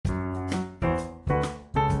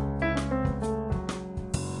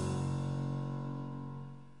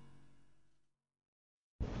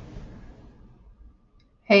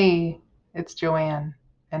Hey, it's Joanne,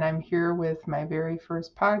 and I'm here with my very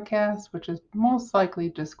first podcast, which is most likely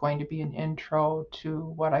just going to be an intro to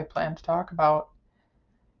what I plan to talk about.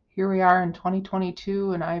 Here we are in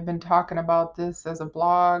 2022, and I've been talking about this as a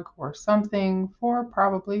blog or something for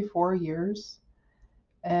probably 4 years.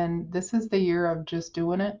 And this is the year of just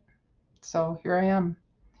doing it. So here I am.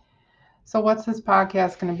 So, what's this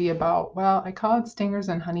podcast going to be about? Well, I call it Stingers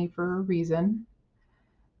and Honey for a reason.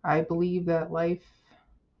 I believe that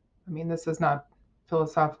this is not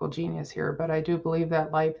philosophical genius here, but I do believe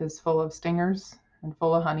that life is full of stingers and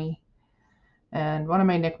full of honey. And one of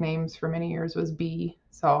my nicknames for many years was Bee.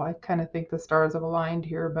 So I kind of think the stars have aligned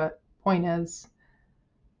here. But point is,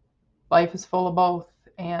 life is full of both.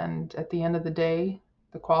 And at the end of the day,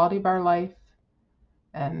 the quality of our life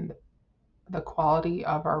and the quality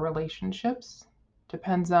of our relationships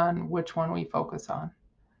depends on which one we focus on.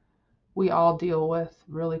 We all deal with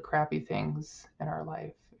really crappy things in our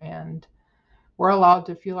life. And we're allowed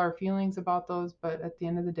to feel our feelings about those, but at the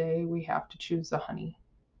end of the day, we have to choose the honey.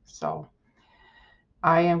 So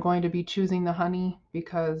I am going to be choosing the honey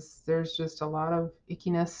because there's just a lot of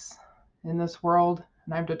ickiness in this world,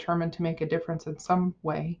 and I'm determined to make a difference in some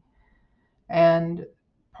way. And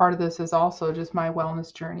part of this is also just my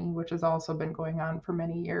wellness journey, which has also been going on for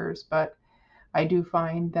many years. But I do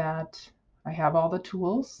find that I have all the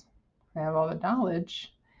tools, I have all the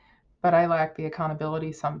knowledge, but I lack the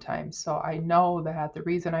accountability sometimes. So I know that the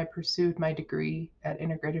reason I pursued my degree at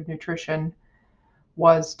integrative nutrition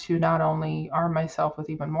was to not only arm myself with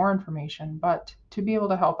even more information, but to be able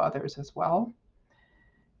to help others as well.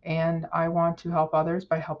 And I want to help others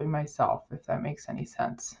by helping myself, if that makes any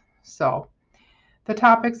sense. So the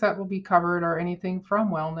topics that will be covered are anything from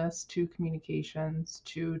wellness to communications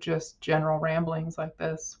to just general ramblings like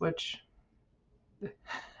this, which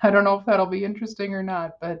I don't know if that'll be interesting or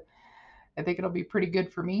not, but I think it'll be pretty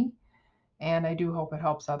good for me. And I do hope it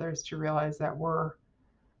helps others to realize that we're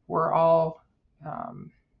all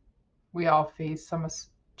um, we all face some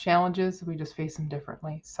challenges. We just face them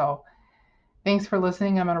differently. So thanks for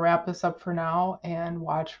listening. I'm going to wrap this up for now and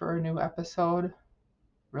watch for a new episode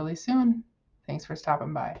really soon. Thanks for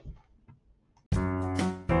stopping by.